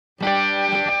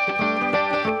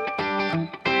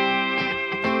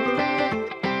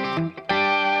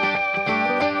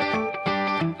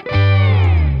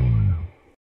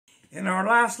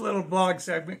last little blog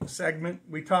segment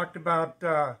we talked about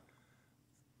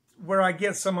where I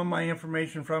get some of my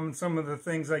information from and some of the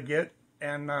things I get.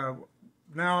 And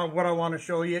now what I want to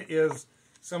show you is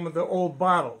some of the old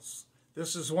bottles.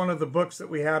 This is one of the books that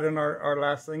we had in our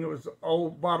last thing. It was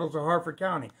old bottles of Harford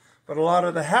County. But a lot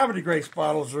of the Havre de Grace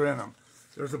bottles are in them.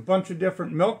 There's a bunch of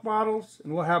different milk bottles,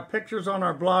 and we'll have pictures on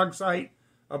our blog site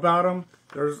about them.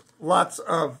 There's lots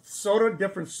of soda,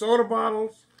 different soda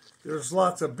bottles. There's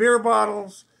lots of beer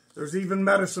bottles. There's even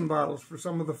medicine bottles for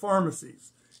some of the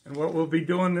pharmacies. And what we'll be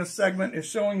doing this segment is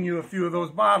showing you a few of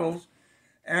those bottles.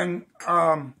 And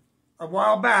a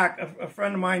while back, a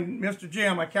friend of mine, Mr.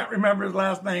 Jim, I can't remember his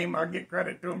last name. I'll get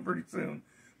credit to him pretty soon.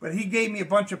 But he gave me a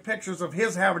bunch of pictures of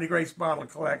his Havre de Grace bottle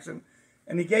collection.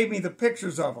 And he gave me the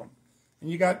pictures of them.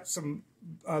 And you got some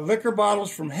liquor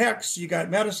bottles from Hex. You got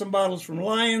medicine bottles from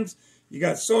Lyons. You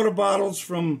got soda bottles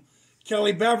from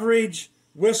Kelly Beverage,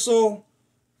 Whistle,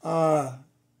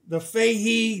 the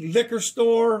Fahey liquor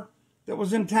store that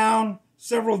was in town.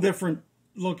 Several different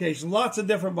locations, lots of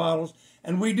different bottles.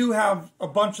 And we do have a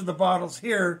bunch of the bottles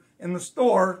here in the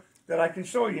store that I can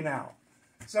show you now.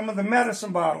 Some of the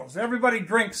medicine bottles. Everybody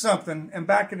drinks something, and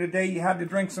back in the day you had to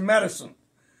drink some medicine.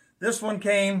 This one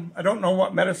came, I don't know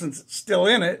what medicine's still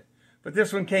in it, but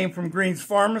this one came from Green's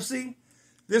Pharmacy.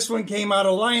 This one came out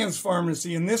of Lyons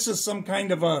Pharmacy, and this is some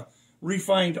kind of a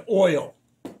refined oil.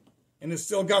 And it's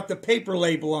still got the paper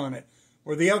label on it.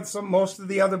 Where most of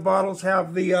the other bottles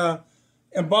have the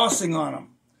embossing on them.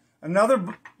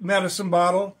 Another medicine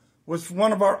bottle was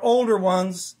one of our older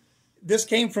ones. This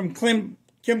came from Kim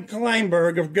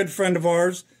Kleinberg, a good friend of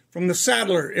ours, from the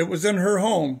Saddler. It was in her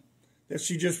home that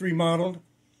she just remodeled.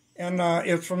 And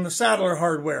it's from the Saddler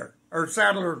Hardware, or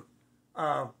Saddler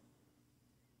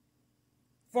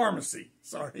Pharmacy,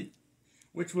 sorry,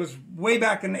 which was way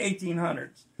back in the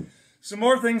 1800s. Some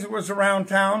more things that was around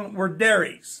town were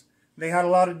dairies. They had a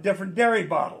lot of different dairy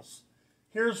bottles.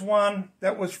 Here's one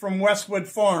that was from Westwood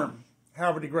Farm,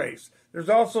 Havre de Grace. There's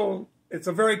also, it's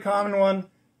a very common one,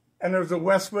 and there's a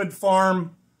Westwood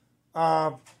Farm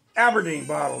Aberdeen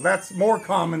bottle. That's more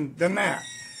common than that.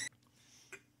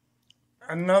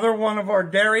 Another one of our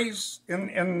dairies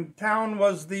in town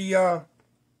was the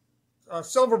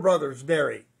Silver Brothers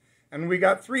Dairy. And we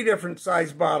got 3 different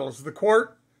size bottles, the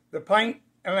quart, the pint,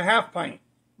 and the half pint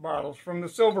bottles from the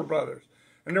Silver Brothers.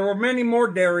 And there were many more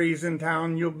dairies in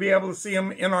town. You'll be able to see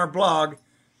them in our blog,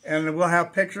 and we'll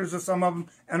have pictures of some of them.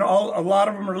 And a lot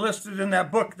of them are listed in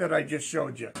that book that I just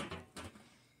showed you.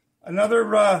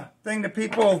 Another thing that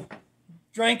people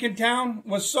drank in town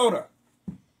was soda.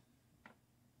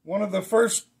 One of the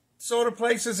first soda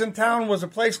places in town was a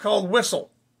place called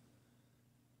Whistle.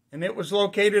 And it was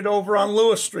located over on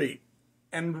Lewis Street.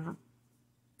 And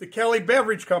the Kelly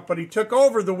Beverage Company took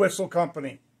over the Whistle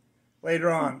Company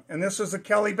later on. And this is a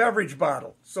Kelly Beverage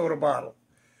bottle, soda bottle.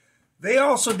 They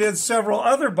also did several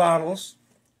other bottles,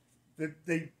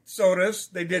 the sodas.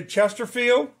 They did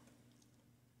Chesterfield,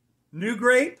 New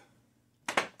Grape.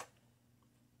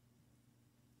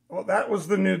 Well, that was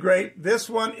the New Grape. This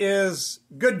one is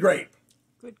Good Grape.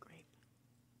 Good Grape.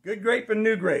 Good Grape and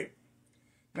New Grape.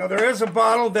 Now, there is a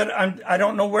bottle that I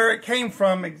don't know where it came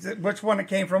from, which one it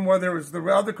came from, whether it was the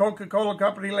other Coca-Cola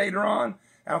company later on,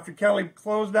 after Kelly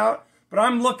closed out. But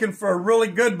I'm looking for a really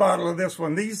good bottle of this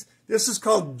one. This is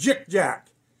called Jick Jack.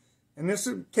 And this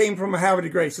came from a Havre de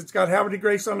Grace. It's got Havre de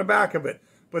Grace on the back of it.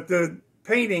 But the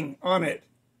painting on it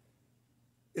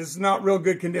is not real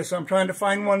good condition. I'm trying to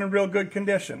find one in real good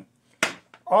condition.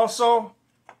 Also,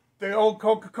 the old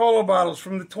Coca-Cola bottles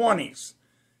from the 20s.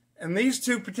 And these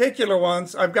 2 particular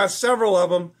ones, I've got several of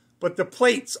them, but the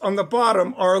plates on the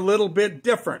bottom are a little bit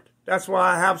different. That's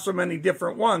why I have so many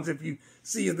different ones. If you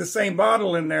see the same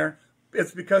bottle in there,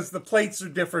 it's because the plates are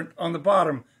different on the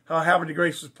bottom, how Havre de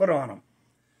Grace was put on them.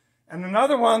 And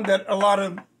another one that a lot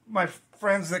of my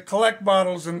friends that collect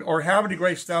bottles or Havre de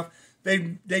Grace stuff,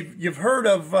 you've heard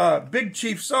of Big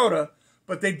Chief Soda,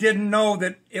 but they didn't know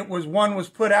that one was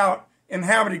put out in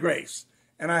Havre de Grace.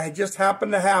 And I just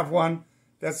happened to have one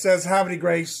that says Havre de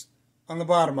Grace on the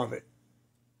bottom of it.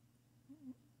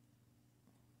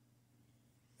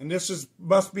 And this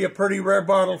must be a pretty rare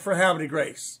bottle for Havre de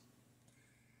Grace.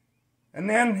 And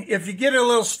then if you get it a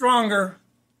little stronger,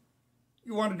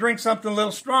 you want to drink something a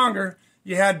little stronger,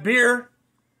 you had beer.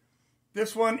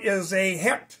 This one is a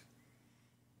Hecht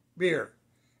beer.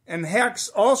 And Hecht's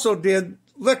also did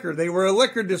liquor. They were a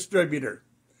liquor distributor.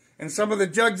 And some of the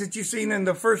jugs that you've seen in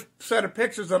the first set of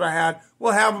pictures that I had,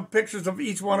 we'll have pictures of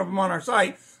each one of them on our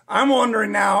site. I'm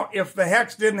wondering now if the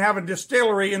Hecht's didn't have a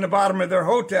distillery in the bottom of their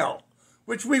hotel,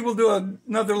 which we will do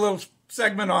another little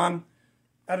segment on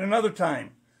at another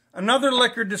time. Another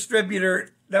liquor distributor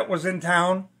that was in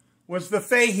town was the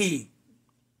Fahey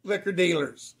liquor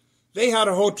dealers. They had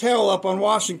a hotel up on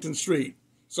Washington Street.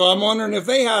 So I'm wondering if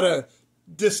they had a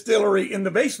distillery in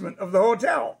the basement of the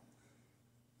hotel.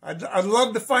 I'd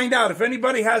love to find out. If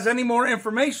anybody has any more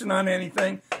information on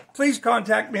anything, please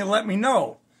contact me and let me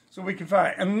know so we can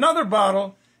find. Another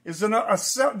bottle is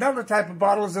another type of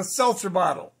bottle is a seltzer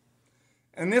bottle.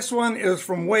 And this one is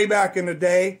from way back in the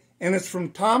day, and it's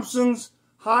from Thompson's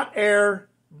Hot Air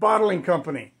Bottling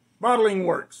Company, Bottling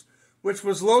Works, which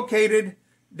was located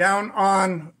down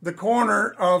on the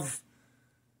corner of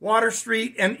Water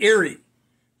Street and Erie.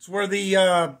 It's where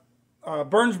the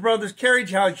Burns Brothers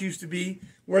Carriage House used to be,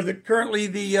 where currently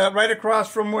right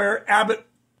across from where Abbott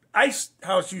Ice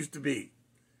House used to be.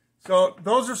 So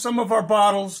those are some of our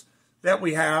bottles that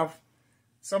we have,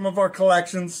 some of our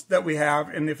collections that we have.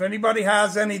 And if anybody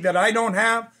has any that I don't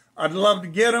have, I'd love to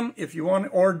get them if you want,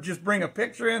 or just bring a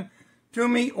picture in to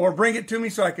me, or bring it to me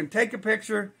so I can take a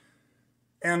picture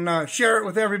and share it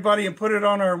with everybody and put it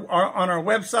on our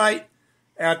website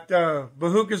at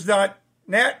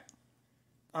bahoukas.net.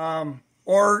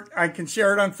 Or I can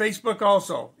share it on Facebook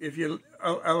also, if you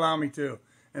allow me to.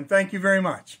 And thank you very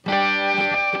much.